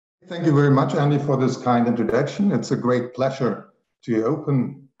Thank you very much, Andy, for this kind introduction. It's a great pleasure to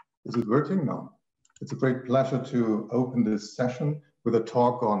open. Is it working now? It's a great pleasure to open this session with a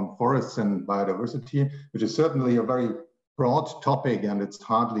talk on forests and biodiversity, which is certainly a very broad topic, and it's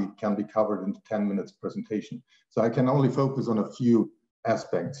hardly can be covered in 10 minutes presentation. So I can only focus on a few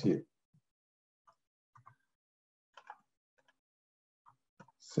aspects here.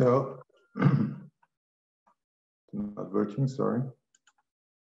 So, not working, sorry.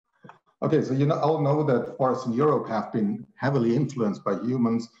 Okay, so you all know that forests in Europe have been heavily influenced by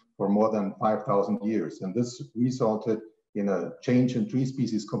humans for more than 5,000 years. And this resulted in a change in tree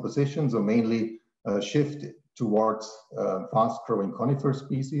species composition, so mainly a shift towards fast-growing conifer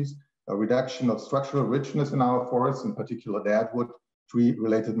species, a reduction of structural richness in our forests, in particular deadwood,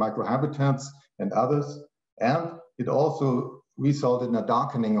 tree-related microhabitats, and others. And it also resulted in a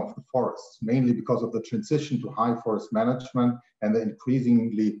darkening of the forests, mainly because of the transition to high forest management and the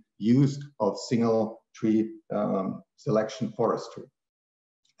increasingly use of single tree selection forestry.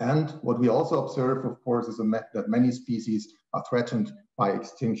 And what we also observe, of course, is that many species are threatened by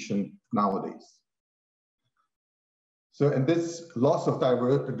extinction nowadays. So, and this loss of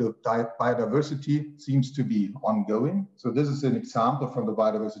biodiversity seems to be ongoing. So this is an example from the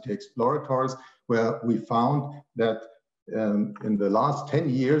Biodiversity Explorators, where we found that in the last 10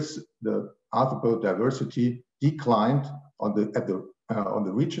 years, the arthropod diversity declined on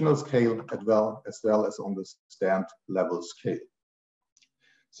the regional scale as well as on the stand level scale.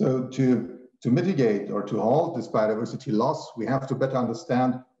 So to mitigate or to halt this biodiversity loss, we have to better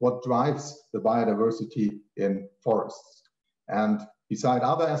understand what drives the biodiversity in forests. And beside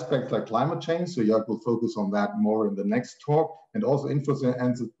other aspects like climate change, so Jörg will focus on that more in the next talk, and also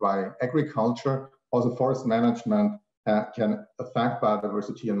influenced by agriculture, also forest management can affect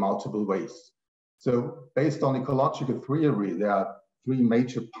biodiversity in multiple ways. So based on ecological theory, there are three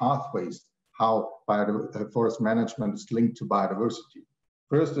major pathways how forest management is linked to biodiversity.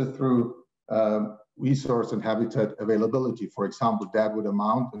 First is through resource and habitat availability, for example, deadwood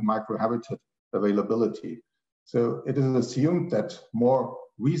amount and microhabitat availability. So it is assumed that more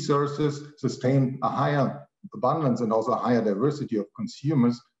resources sustain a higher abundance and also a higher diversity of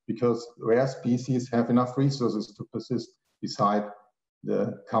consumers, because rare species have enough resources to persist beside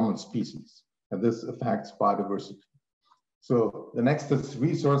the common species. And this affects biodiversity. So the next is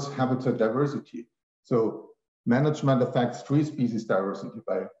resource habitat diversity. So management affects tree species diversity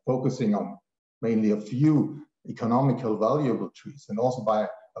by focusing on mainly a few economical valuable trees, and also by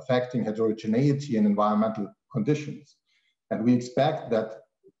affecting heterogeneity in environmental conditions. And we expect that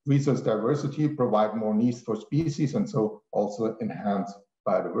resource diversity provide more needs for species, and so also enhance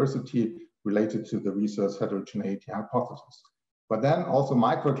biodiversity related to the resource heterogeneity hypothesis. But then also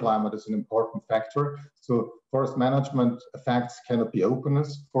microclimate is an important factor. So forest management effects cannot be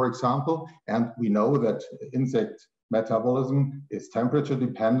openness, for example, and we know that insect metabolism is temperature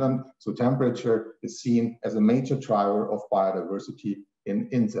dependent. So temperature is seen as a major driver of biodiversity in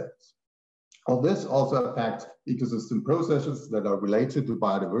insects. All this also affects ecosystem processes that are related to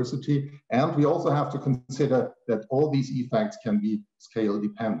biodiversity. And we also have to consider that all these effects can be scale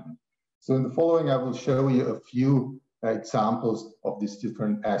dependent. So in the following, I will show you a few examples of these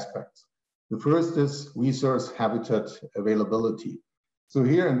different aspects. The first is resource habitat availability. So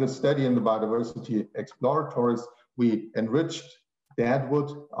here in this study in the Biodiversity Explorators, we enriched deadwood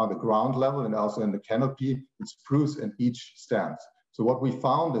on the ground level and also in the canopy and spruce in each stand. So what we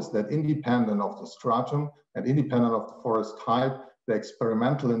found is that independent of the stratum and independent of the forest type, the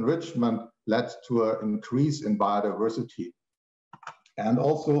experimental enrichment led to an increase in biodiversity. And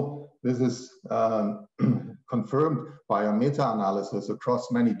also this is confirmed by a meta-analysis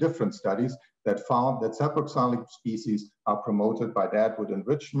across many different studies that found that saproxylic species are promoted by deadwood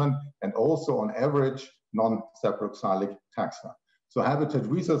enrichment, and also on average non-saproxylic taxa. So habitat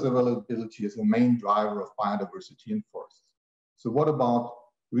resource availability is the main driver of biodiversity in forests. So what about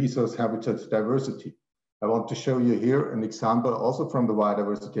resource habitat diversity? I want to show you here an example also from the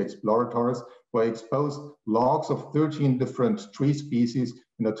Biodiversity Explorators, where I exposed logs of 13 different tree species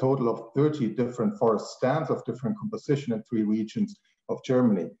in a total of 30 different forest stands of different composition in 3 regions of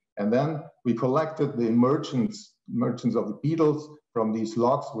Germany. And then we collected the emergence of the beetles from these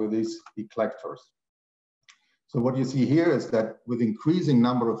logs with these collectors. So what you see here is that with increasing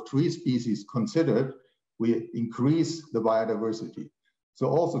number of tree species considered, we increase the biodiversity. So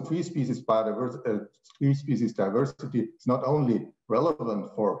also tree species diversity is not only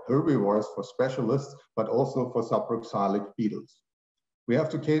relevant for herbivores, for specialists, but also for saproxylic beetles. We have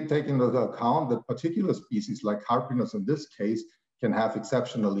to take into account that particular species like Harpinus in this case can have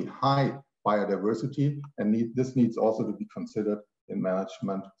exceptionally high biodiversity, and this needs also to be considered in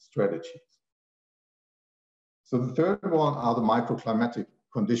management strategies. So the third one are the microclimatic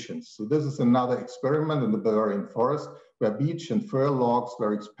conditions. So this is another experiment in the Bavarian forest where beech and fir logs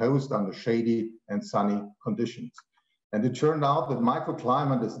were exposed under shady and sunny conditions. And it turned out that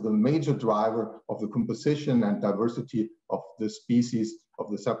microclimate is the major driver of the composition and diversity of the species, of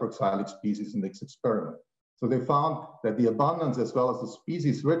the saproxylic species in this experiment. So they found that the abundance as well as the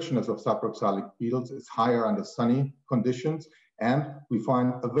species richness of saproxylic beetles is higher under sunny conditions. And we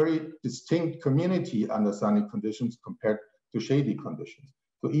find a very distinct community under sunny conditions compared to shady conditions.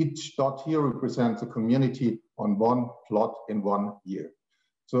 So each dot here represents a community on one plot in 1 year.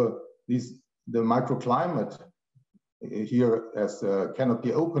 So the microclimate here as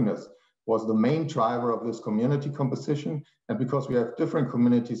canopy openness was the main driver of this community composition. And because we have different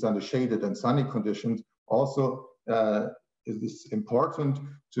communities under shaded and sunny conditions, also it is important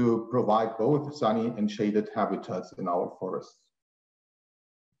to provide both sunny and shaded habitats in our forests.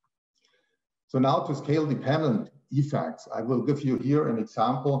 So now to scale-dependent effects, I will give you here an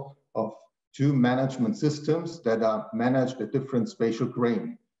example of two management systems that are managed at different spatial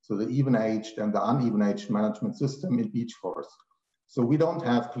grain. So the even-aged and the uneven-aged management system in beech forests. So we don't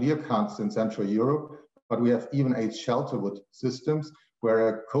have clear cuts in Central Europe, but we have even-aged shelterwood systems where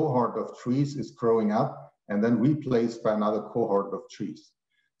a cohort of trees is growing up and then replaced by another cohort of trees.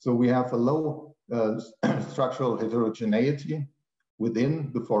 So we have a low structural heterogeneity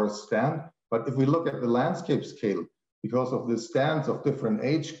within the forest stand. But if we look at the landscape scale, because of the stands of different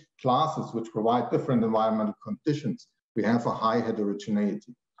age classes, which provide different environmental conditions, we have a high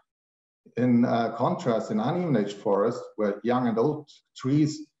heterogeneity. In contrast, in uneven-aged forests, where young and old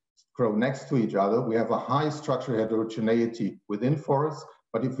trees grow next to each other, we have a high structural heterogeneity within forests.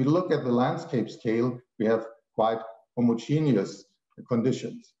 But if we look at the landscape scale, we have quite homogeneous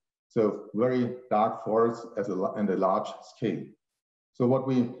conditions. So very dark forests and a large scale. So what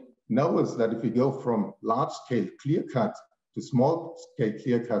we know is that if we go from large-scale clear cuts to small-scale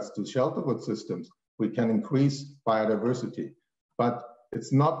clear cuts to shelterwood systems, we can increase biodiversity. But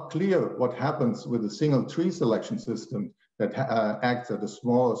it's not clear what happens with a single tree selection system that acts at a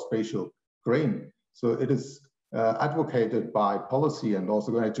smaller spatial grain. So it is advocated by policy and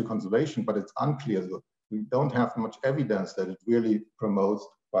also nature conservation, but it's unclear. So we don't have much evidence that it really promotes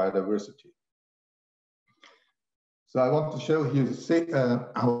biodiversity. So I want to show you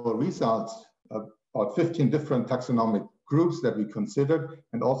our results about 15 different taxonomic groups that we considered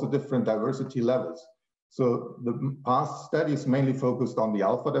and also different diversity levels. So the past studies mainly focused on the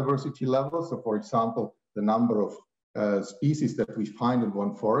alpha diversity level. So for example, the number of species that we find in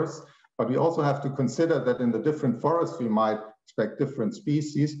one forest. But we also have to consider that in the different forests, we might expect different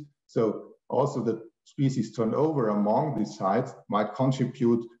species. So also the species turnover among these sites might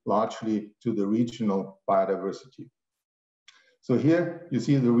contribute largely to the regional biodiversity. So here you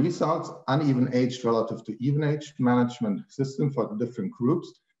see the results, uneven-aged relative to even-aged management system for the different groups.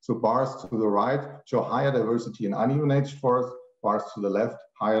 So bars to the right show higher diversity in uneven-aged forests, bars to the left,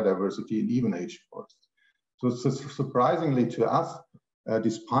 higher diversity in even-aged forests. So surprisingly to us,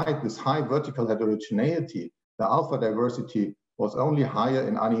 despite this high vertical heterogeneity, the alpha diversity was only higher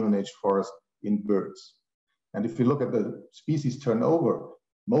in uneven-aged forests in birds. And if you look at the species turnover,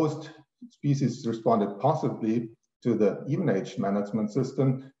 most species responded positively to the even-aged management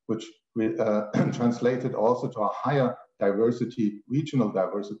system, which translated also to a higher diversity, regional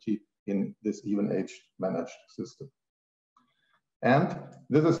diversity in this even-aged managed system. And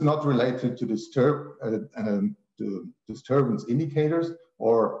this is not related to disturbance indicators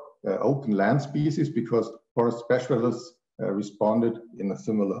or open land species, because forest specialists responded in a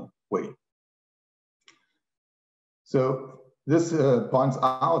similar way. So this points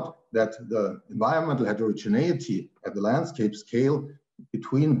out that the environmental heterogeneity at the landscape scale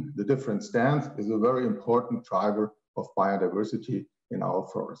between the different stands is a very important driver of biodiversity in our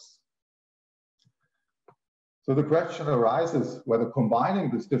forests. So the question arises whether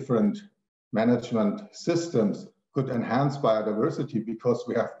combining these different management systems could enhance biodiversity, because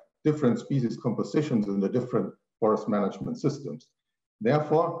we have different species compositions in the different forest management systems.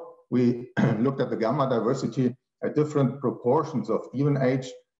 Therefore, we looked at the gamma diversity at different proportions of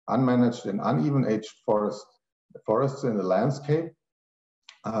even-aged, unmanaged, and uneven-aged forests in the landscape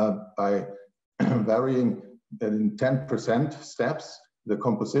by varying in 10% steps the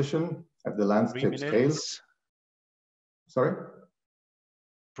composition at the landscape scale. Sorry?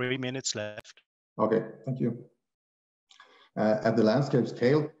 3 minutes left. Okay, thank you. At the landscape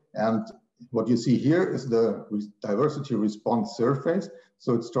scale, and what you see here is the diversity response surface.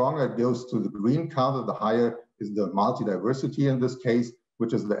 So it's stronger, it goes to the green color, the higher is the multi-diversity in this case,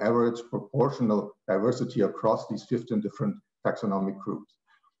 which is the average proportional diversity across these 15 different taxonomic groups.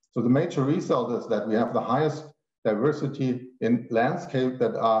 So the major result is that we have the highest diversity in landscape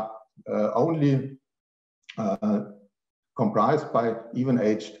that are only comprised by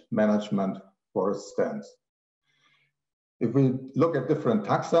even-aged management forest stands. If we look at different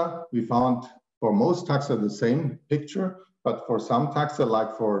taxa, we found for most taxa the same picture, but for some taxa,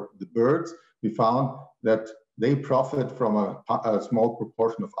 like for the birds, we found that they profit from a small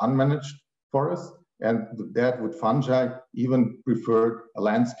proportion of unmanaged forests, and the deadwood fungi even preferred a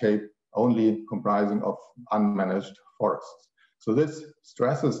landscape only comprising of unmanaged forests. So this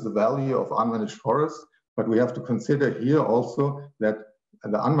stresses the value of unmanaged forests, but we have to consider here also that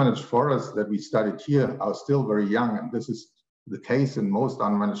the unmanaged forests that we studied here are still very young, and this is the case in most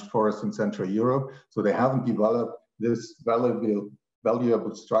unmanaged forests in Central Europe. So they haven't developed this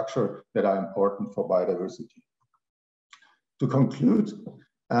valuable structure that are important for biodiversity. To conclude,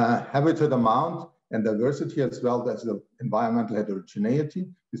 habitat amount and diversity, as well as the environmental heterogeneity,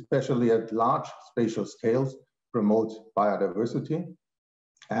 especially at large spatial scales, promote biodiversity.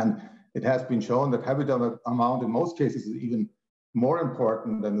 And it has been shown that habitat amount in most cases is even more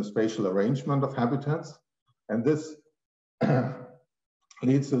important than the spatial arrangement of habitats. And this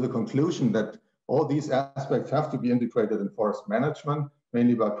leads to the conclusion that all these aspects have to be integrated in forest management,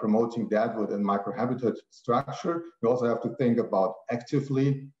 mainly by promoting deadwood and microhabitat structure. We also have to think about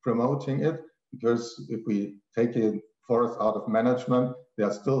actively promoting it, because if we take a forest out of management, there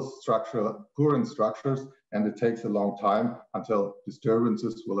are still current structures, and it takes a long time until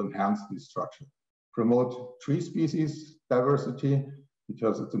disturbances will enhance these structures. Promote tree species diversity,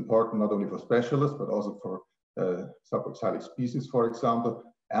 because it's important not only for specialists, but also for suboxalic species, for example,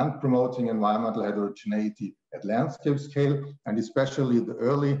 and promoting environmental heterogeneity at landscape scale, and especially the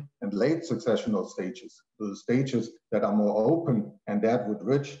early and late successional stages. So the stages that are more open and deadwood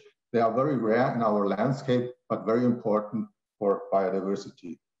rich, they are very rare in our landscape, but very important for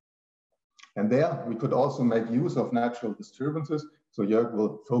biodiversity. And there we could also make use of natural disturbances. So Jörg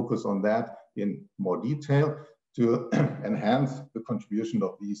will focus on that in more detail to enhance the contribution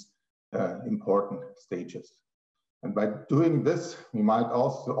of these important stages. And by doing this, we might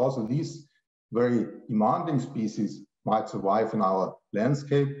also these very demanding species might survive in our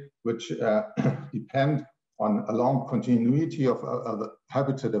landscape, which depend on a long continuity of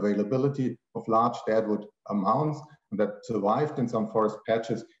habitat availability of large deadwood amounts, and that survived in some forest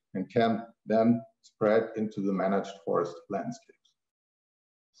patches and can then spread into the managed forest landscapes.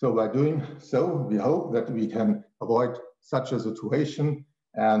 So by doing so, we hope that we can avoid such a situation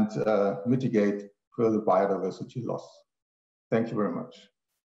and mitigate further biodiversity loss. Thank you very much.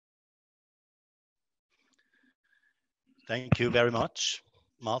 Thank you very much,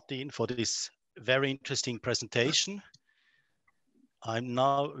 Martin, for this very interesting presentation. I'm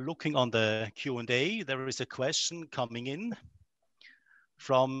now looking on the Q&A. There is a question coming in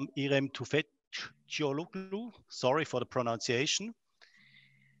from Irem Tufetcioglu. Sorry for the pronunciation.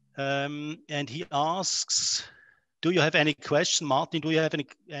 And he asks, do you have any question, Martin? Do you have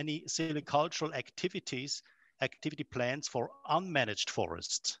any silvicultural activity plans for unmanaged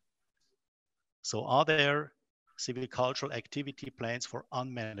forests? So are there silvicultural activity plans for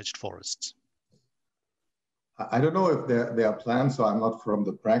unmanaged forests? I don't know if there are plans, so I'm not from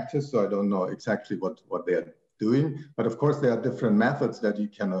the practice, so I don't know exactly what they're doing. But of course, there are different methods that you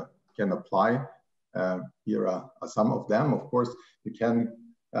can apply. Here are some of them. Of course, you can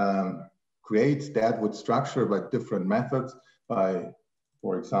create deadwood structure by different methods, by,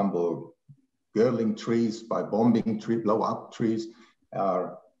 for example, girdling trees, by bombing blow-up trees,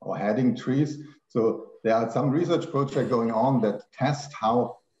 or heading trees. So there are some research projects going on that test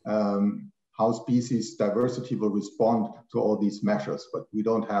how species diversity will respond to all these measures, but we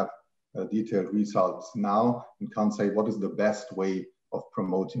don't have detailed results now and can't say what is the best way of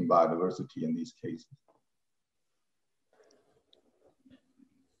promoting biodiversity in these cases.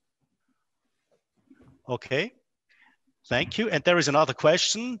 Okay, thank you. And there is another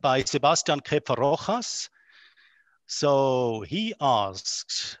question by Sebastian Crepa-Rojas. So he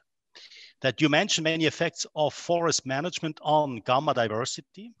asks that you mentioned many effects of forest management on gamma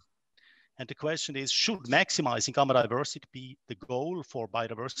diversity. And the question is, should maximizing gamma diversity be the goal for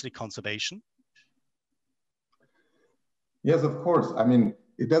biodiversity conservation? Yes, of course. I mean,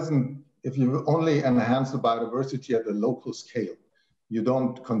 it doesn't, if you only enhance the biodiversity at the local scale, you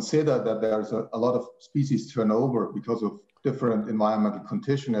don't consider that there's a lot of species turnover because of different environmental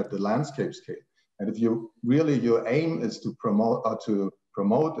conditions at the landscape scale. And if you really, your aim is to promote and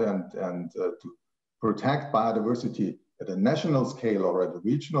to protect biodiversity at a national scale or at a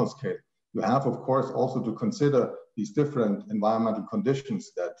regional scale, you have, of course, also to consider these different environmental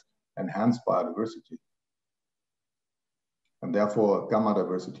conditions that enhance biodiversity. and therefore gamma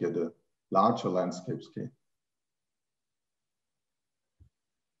diversity at a larger landscape scale.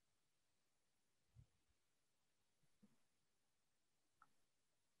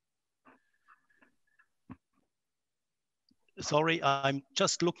 Sorry, I'm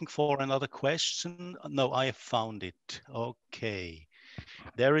just looking for another question. No, I have found it. Okay.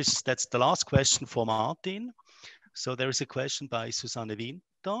 That's the last question for Martin. So there is a question by Susanne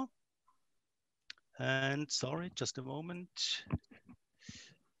Winter. And sorry, just a moment.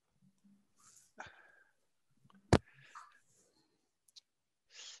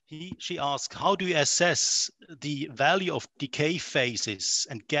 She asked, how do you assess the value of decay phases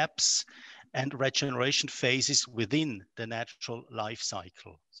and gaps and regeneration phases within the natural life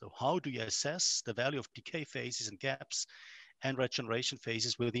cycle? So how do you assess the value of decay phases and gaps and regeneration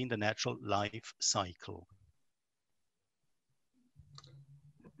phases within the natural life cycle?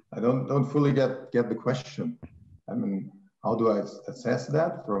 I don't fully get the question. I mean, how do I assess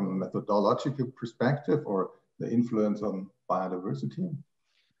that from a methodological perspective or the influence on biodiversity?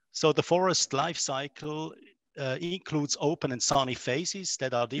 So the forest life cycle includes open and sunny phases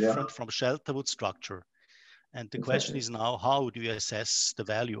that are different from shelterwood structure. And the question is now, how do you assess the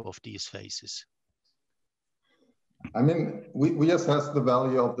value of these phases? I mean, we assess the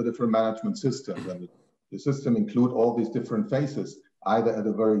value of the different management systems, and the system include all these different phases, either at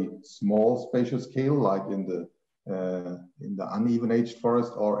a very small spatial scale, like in the uneven aged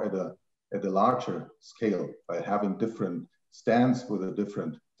forest, or at a larger scale by having different stands with the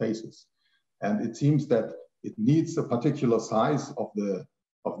different phases. And it seems that it needs a particular size of the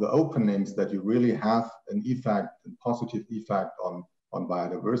openings that you really have an effect, a positive effect on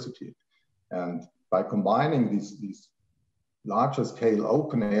biodiversity. And by combining these larger scale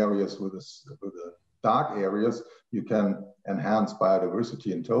open areas with the dark areas, you can enhance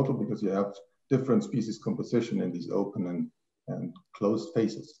biodiversity in total because you have different species composition in these open and closed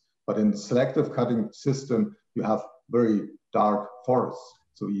phases. But in the selective cutting system, you have very dark forests,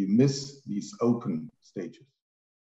 so you miss these open stages.